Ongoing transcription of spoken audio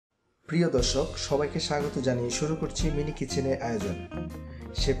প্রিয় দর্শক, সবাইকে স্বাগত জানিয়ে শুরু করছি মিনি কিচেনের আয়োজন।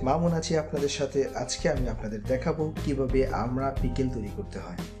 শেফ মামুন আছি আপনাদের সাথে। আজকে আমি আপনাদের দেখাবো কিভাবে আমড়া পিকেল তৈরি করতে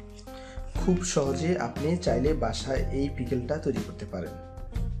হয়। খুব সহজে আপনি চাইলে বাসায় এই পিকেলটা তৈরি করতে পারেন।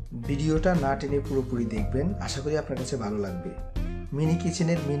 ভিডিওটা না টেনে পুরোপুরি দেখবেন, আশা করি আপনার কাছে ভালো লাগবে। মিনি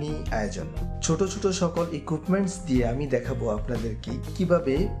কিচেনের মিনি আয়োজন, ছোট ছোট সকল ইকুইপমেন্টস দিয়ে আমি দেখাবো আপনাদেরকে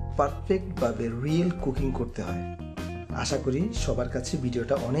কিভাবে পারফেক্টভাবে রিয়েল কুকিং করতে হয়। আশা করি সবার কাছে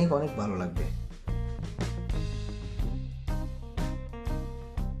ভিডিওটা অনেক অনেক ভালো লাগবে।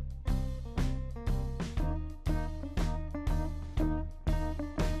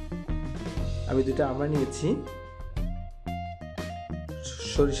 আমি দুটো আমড়া নিয়েছি,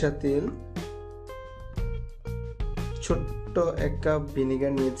 সরিষার তেল, ছোট্ট 1 কাপ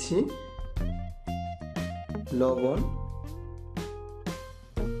ভিনেগার নিয়েছি, লবণ,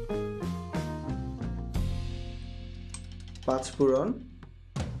 পাঁচফোড়ন,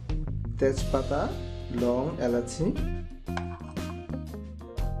 তেজপাতা, লং, এলাচি,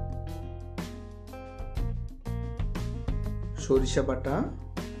 সরিষা বাটা,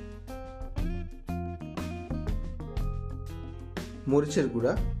 মরিচের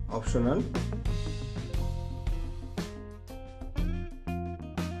গুঁড়া অপশনাল,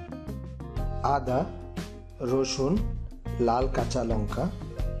 আদা, রসুন, লাল কাঁচা লঙ্কা,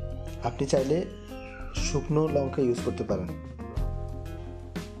 আপনি চাইলে শুকনো লঙ্কা ইউজ করতে পারেন,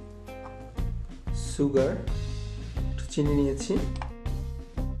 সুগার, চিনি নিয়েছি।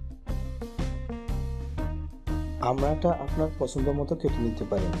 আমড়াটা আপনার পছন্দ মতো কেটে নিতে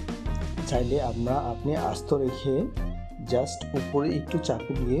পারেন। চাইলে আপনি আস্ত রেখে জাস্ট উপরে একটু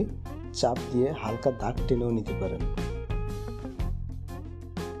চাকু দিয়ে চাপ দিয়ে হালকা দাগ টেনেও নিতে পারেন।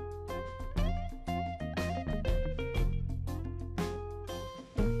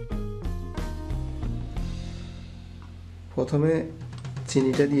 প্রথমে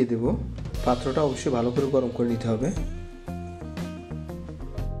চিনিটা দিয়ে দেব। পাত্রটা অবশ্যই ভালো করে গরম করে নিতে হবে।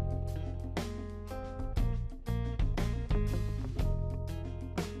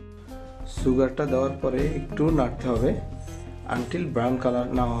 সুগারটা দেওয়ার পরে একটু নাড়তে হবে আনটিল ব্রাউন কালার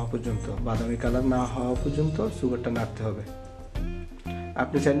না হওয়া পর্যন্ত, বাদামি কালার না হওয়া পর্যন্ত সুগারটা নাড়তে হবে।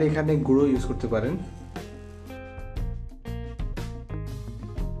 আপনি চাইলে এখানে গুঁড়ো ইউজ করতে পারেন।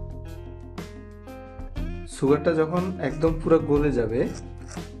 সুগারটা যখন একদম পুরো গলে যাবে,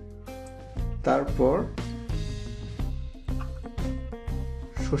 তারপর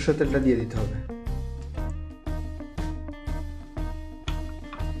সরষের তেলটা দিয়ে দিতে হবে।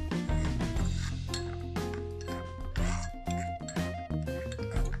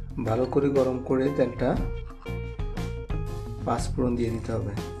 ভালো করে গরম করে তেলটা পাঁচফোড়ন দিয়ে দিতে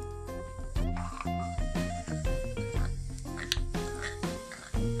হবে।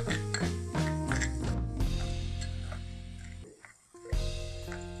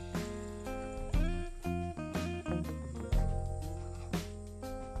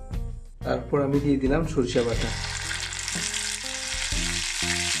 তারপর আমি দিয়ে দিলাম সরিষা বাটা।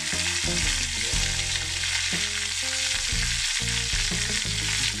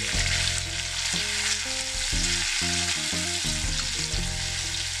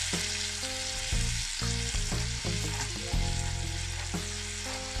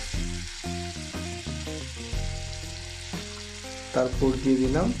 তারপর দিয়ে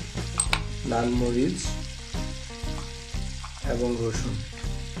দিলাম লাল মরিচ এবং রসুন।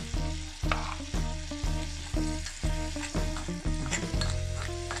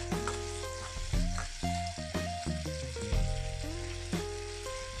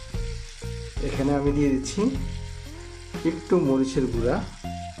 এখানে আমি দিয়ে দিচ্ছি একটু মরিচের গুঁড়া।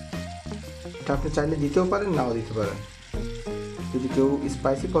 এটা আপনি চাইলে দিতেও পারেন, নাও দিতে পারেন। যদি কেউ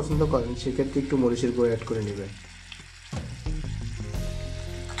স্পাইসি পছন্দ করেন সেক্ষেত্রে একটু মরিচের গুঁড়া অ্যাড করে নেবেন।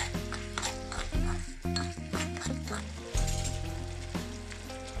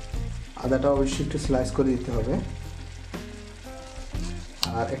 আদাটা অবশ্যই একটু স্লাইস করে দিতে হবে।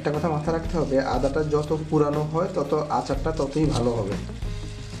 আর একটা কথা মাথায় রাখতে হবে, আদাটা যত পুরানো হয় তত আচারটা ততই ভালো হবে।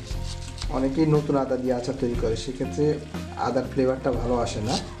 অনেকেই নতুন আদা দিয়ে আচার তৈরি করে, সেক্ষেত্রে আদার ফ্লেভারটা ভালো আসে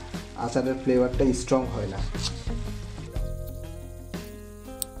না, আচারের ফ্লেভারটা স্ট্রং হয় না।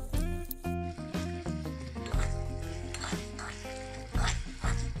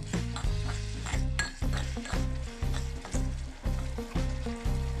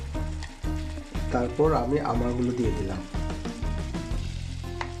 তারপর আমি আমড়াগুলো দিয়ে দিলাম।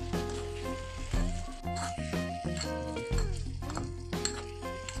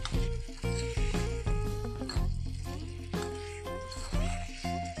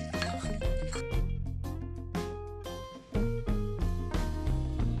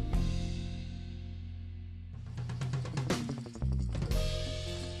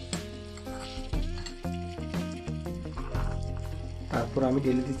 তারপর আমি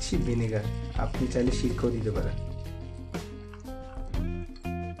ঢেলে দিচ্ছি ভিনেগার, আপনি চাইলে সিরকাও দিতে পারেন।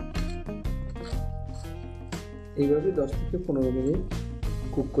 এইভাবে 10 থেকে 15 মিনিট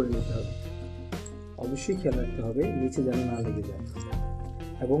কুক করে নিতে হবে। অবশ্যই খেয়াল রাখতে হবে নিচে যেন না লেগে যায়,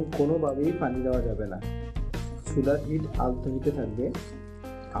 এবং কোনোভাবেই পানি দেওয়া যাবে না। চুলার হিট আলতো হিটে থাকবে।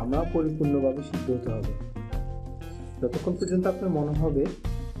 আমরা পরিপূর্ণভাবে সিদ্ধ হতে হবে। যতক্ষণ পর্যন্ত আপনার মনে হবে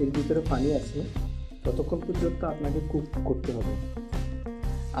এর ভিতরে পানি আছে, ততক্ষণ পর্যন্ত আপনাকে কুক করতে হবে।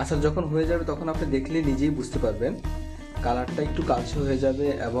 আচার যখন হয়ে যাবে তখন আপনি দেখলে নিজেই বুঝতে পারবেন কালারটা একটু কালচে হয়ে যাবে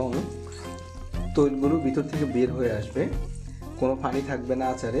এবং তৈলগুলো ভিতর থেকে বের হয়ে আসবে। কোনো পানি থাকবে না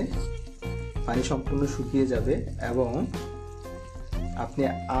আচারে, পানি সম্পূর্ণ শুকিয়ে যাবে এবং আপনি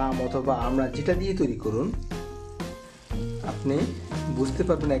আম অথবা আমরা যেটা দিয়ে তৈরি করুন আপনি বুঝতে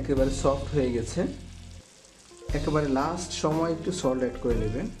পারবেন একেবারে সফট হয়ে গেছে। একেবারে লাস্ট সময় একটু সল্ট অ্যাড করে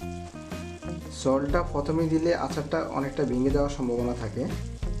নেবেন। সল্টটা প্রথমে দিলে আচারটা অনেকটা ভেঙে যাওয়ার সম্ভাবনা থাকে,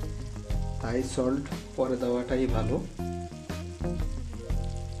 তাই সল্ট পরে দেওয়াটাই ভালো।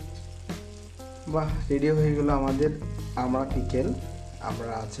 বাহ, রেডি হয়ে গেল আমাদের আমড়া পিকেল,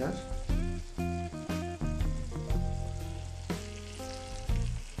 আমড়া আচার।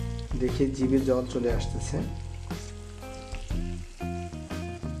 দেখে জিভে জল চলে আসতেছে।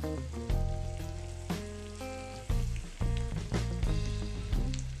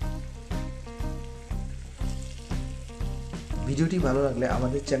 ভিডিওটি ভালো লাগলে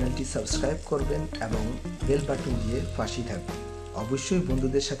আমাদের চ্যানেলটি সাবস্ক্রাইব করবেন এবং বেল বাটন দিয়ে পাশেই থাকবেন। অবশ্যই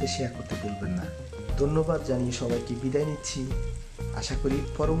বন্ধুদের সাথে শেয়ার করতে ভুলবেন না। ধন্যবাদ জানিয়ে সবাইকে বিদায় নিচ্ছি। আশা করি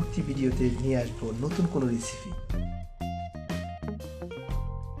পরবর্তী ভিডিওতে নিয়ে আসবো নতুন কোনো রেসিপি।